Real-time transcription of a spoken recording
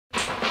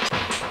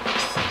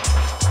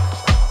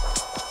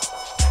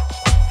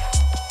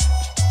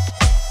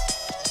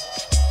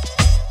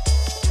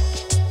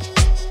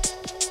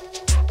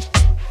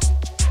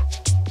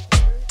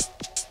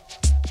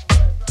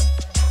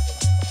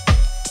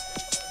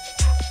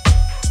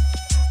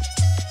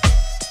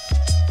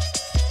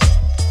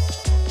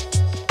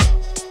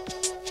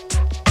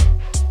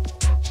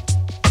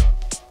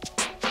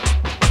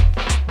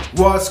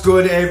What's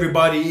good,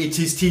 everybody? It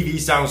is TV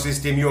Sound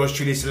System, yours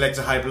truly,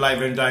 Selector Hype,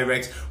 live and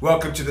direct.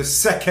 Welcome to the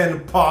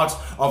second part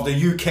of the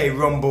UK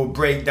Rumble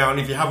breakdown.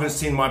 If you haven't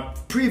seen my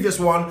previous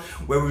one,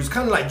 where we was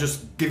kind of like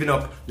just giving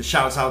up the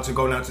shouts out to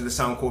going out to the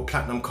sound called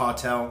Platinum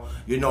Cartel,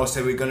 you know,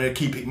 so we're going to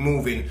keep it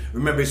moving.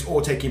 Remember, it's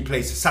all taking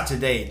place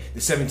Saturday, the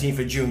 17th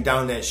of June,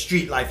 down there,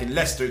 Street Life in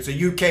Leicester. It's a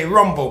UK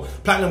Rumble,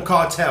 Platinum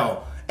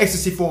Cartel,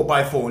 Ecstasy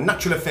 4x4,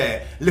 Natural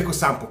Affair, Little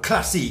Sample,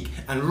 Classique,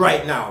 and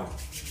right now,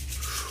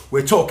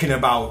 we're talking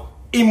about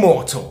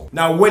Immortal.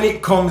 Now, when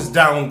it comes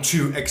down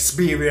to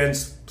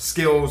experience,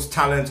 skills,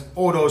 talent,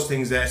 all those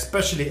things there,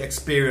 especially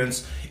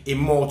experience,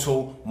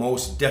 Immortal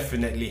most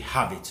definitely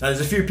have it. Now,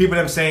 there's a few people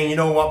that are saying, you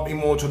know what,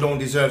 Immortal don't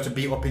deserve to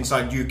be up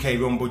inside UK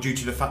Rumble due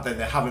to the fact that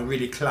they haven't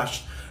really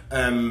clashed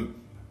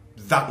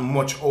that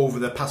much over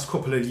the past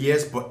couple of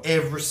years, but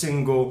every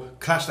single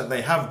clash that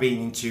they have been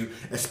into,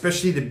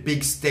 especially the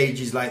big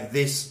stages like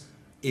this,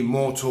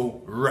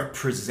 Immortal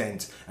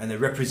represent, and they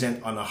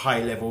represent on a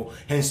high level.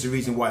 Hence the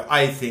reason why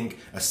I think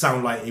a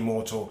sound like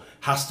Immortal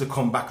has to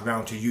come back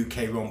around to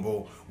UK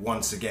Rumble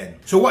once again.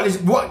 So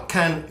what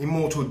can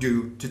Immortal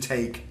do to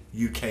take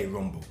UK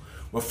Rumble?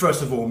 Well,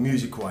 first of all,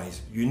 music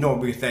wise, you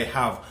know, if they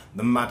have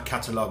the mad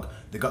catalogue,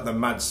 they got the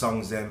mad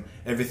songs,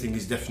 everything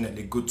is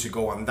definitely good to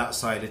go on that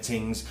side of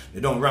things.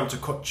 They don't ramp to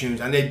cut tunes,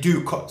 and they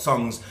do cut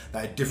songs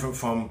that are different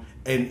from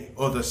any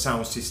other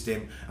sound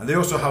system. And they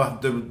also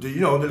have the you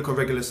know, the little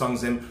regular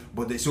songs,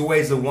 but it's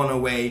always the one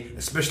away,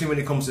 especially when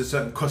it comes to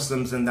certain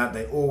customs and that.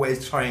 They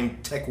always try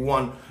and take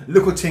one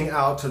little thing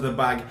out to the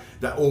bag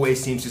that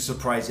always seems to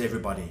surprise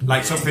everybody.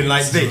 Like something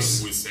like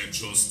this. We said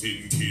just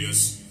in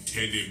case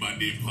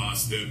anybody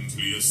pass them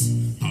place,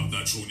 have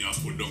that junior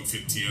put down for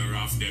tear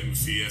off them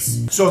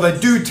face. So they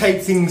do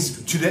take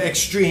things to the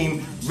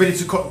extreme, ready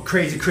to cut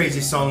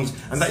crazy songs,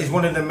 and that is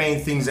one of the main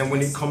things. And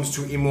when it comes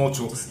to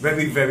Immortal,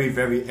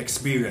 very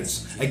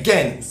experienced.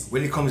 Again,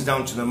 when it comes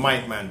down to the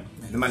mic man,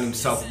 the man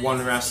himself,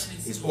 One Ras,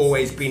 is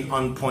always been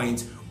on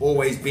point,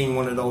 always been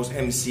one of those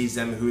MCs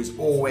who is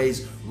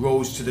always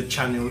rose to the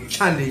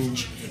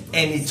challenge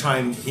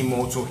anytime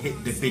Immortal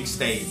hit the big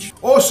stage.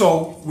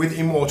 Also with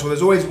Immortal,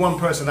 there's always one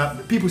person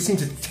that people seem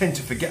to tend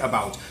to forget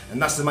about, and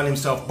that's the man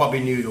himself, Bobby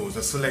Noodles,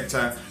 the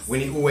selector.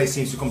 When he always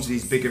seems to come to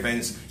these big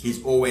events,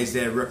 he's always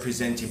there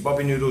representing.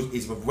 Bobby Noodles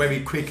is very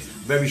quick,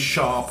 very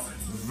sharp,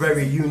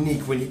 very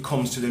unique when it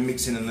comes to the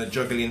mixing and the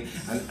juggling,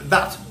 and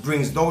that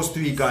brings those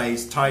three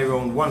guys,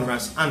 Tyrone, One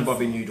Ras and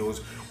Bobby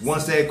Noodles,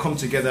 once they come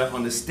together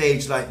on the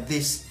stage like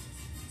this,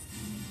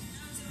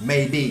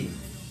 maybe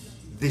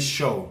this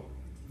show,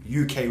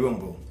 UK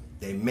Rumble,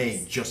 they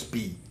may just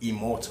be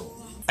Immortal.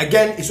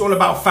 Again, it's all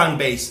about fan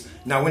base.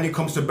 Now, when it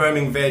comes to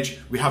Birmingham Veg,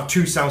 we have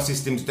two sound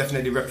systems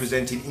definitely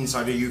representing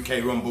inside the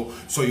UK Rumble,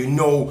 so you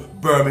know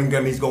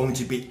Birmingham is going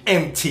to be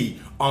empty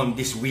on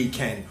this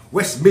weekend.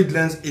 West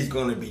Midlands is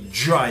going to be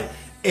dry.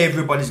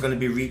 Everybody's going to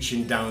be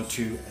reaching down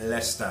to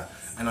Leicester.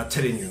 And I'm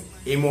telling you,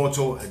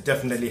 Immortal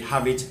definitely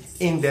have it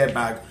in their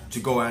bag to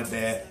go out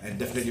there and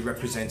definitely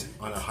represent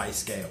on a high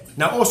scale.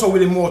 Now, also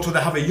with Immortal,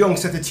 they have a young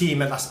set of team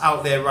that's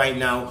out there right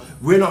now.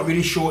 We're not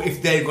really sure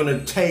if they're going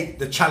to take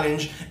the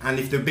challenge and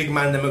if the big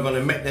man them are going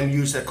to make them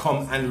use their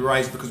come and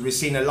rise, because we're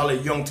seeing a lot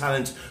of young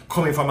talent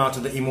coming from out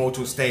of the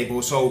Immortal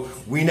stable. So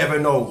we never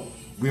know.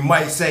 We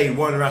might say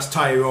One Ras,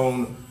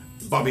 Tyrone,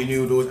 Bobby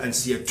Noodles, and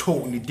see a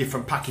totally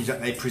different package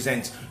that they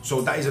present.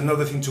 So that is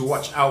another thing to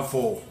watch out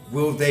for.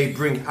 Will they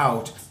bring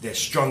out their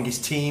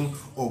strongest team,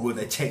 or will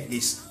they take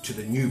this to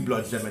the new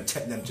bloods and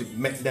take them to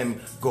make them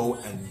go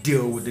and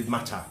deal with the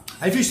matter?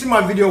 And if you see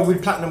my video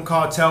with Platinum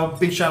Cartel,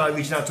 big shout out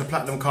reaching out to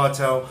Platinum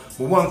Cartel.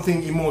 But one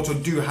thing Immortal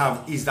do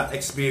have is that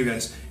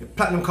experience.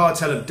 Platinum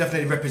Cartel have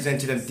definitely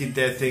represented and did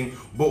their thing,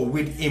 but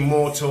with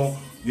Immortal,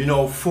 you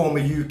know, former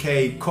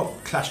UK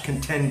Cup Clash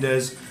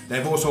contenders.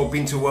 They've also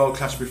been to World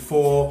Clash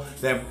before.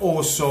 They've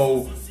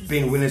also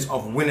been winners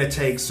of Winner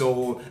Takes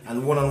All,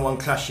 and one-on-one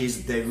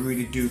clashes, they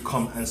really do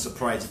come and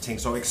surprise the team.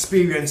 So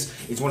experience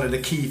is one of the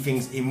key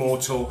things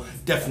Immortal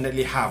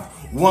definitely have.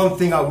 One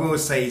thing I will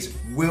say is,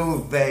 will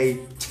they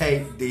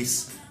take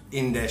this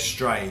in their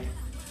stride?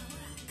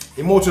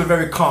 Immortal are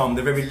very calm,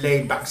 they're very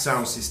laid back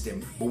sound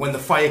system, but when the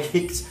fire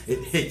hits,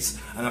 it hits.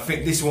 And I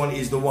think this one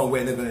is the one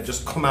where they're going to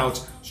just come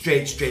out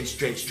straight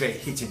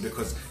hitting,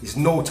 because there's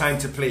no time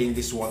to play in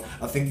this one.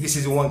 I think this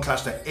is the one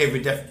clash that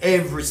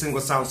every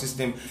single sound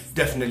system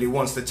definitely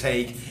wants to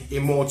take.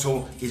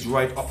 Immortal is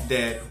right up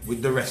there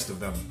with the rest of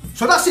them.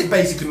 So that's it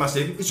basically,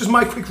 massive. It's just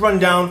my quick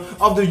rundown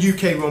of the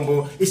UK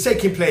Rumble. It's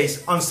taking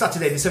place on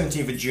Saturday the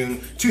 17th of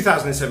June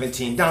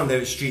 2017 down there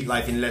at Street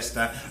Life in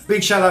Leicester.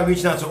 Big shout out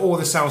reaching out to all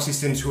the sound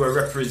systems who are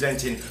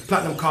representing: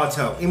 Platinum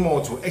Cartel,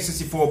 Immortal,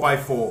 Ecstasy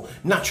 4x4,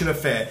 Natural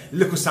Affair,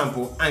 Little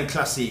Sample and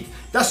Classique.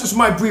 That's just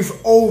my brief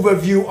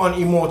overview on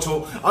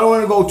Immortal. I don't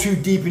want to go too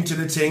deep into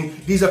the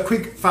thing. These are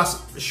quick,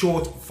 fast,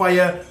 short,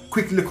 fire,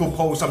 quick little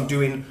posts I'm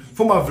doing for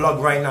for my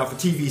vlog right now for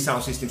TV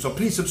sound system. So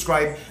please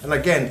subscribe, and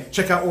again,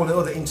 check out all the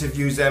other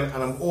interviews and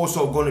I'm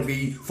also going to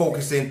be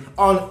focusing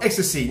on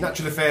Ecstasy,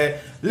 Natural Affair,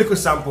 Liquor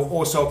Sample,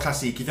 also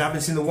Classic. If you haven't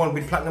seen the one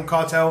with Platinum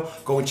Cartel,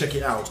 go and check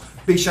it out.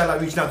 Big shout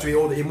out reaching out to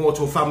all the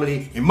Immortal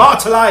family.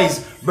 Immortalize!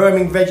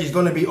 Birmingham Veg is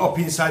going to be up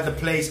inside the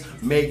place.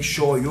 Make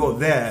sure you're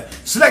there.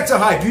 Selector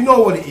Hype, you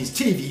know what it is.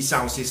 TV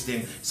Sound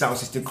System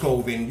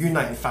Clothing,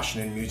 United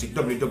Fashion and Music.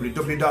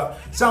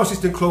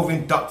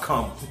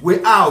 www.soundsystemclothing.com.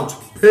 We're out.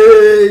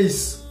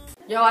 Peace!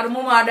 Yo, I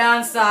don't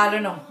dance all,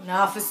 you know.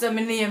 Now, for some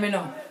name, you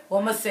know.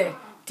 What I say?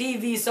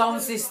 TV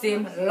Sound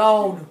System,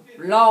 loud.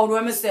 Loud,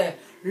 what I say?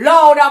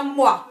 Loud and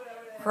what?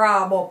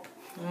 Crab up.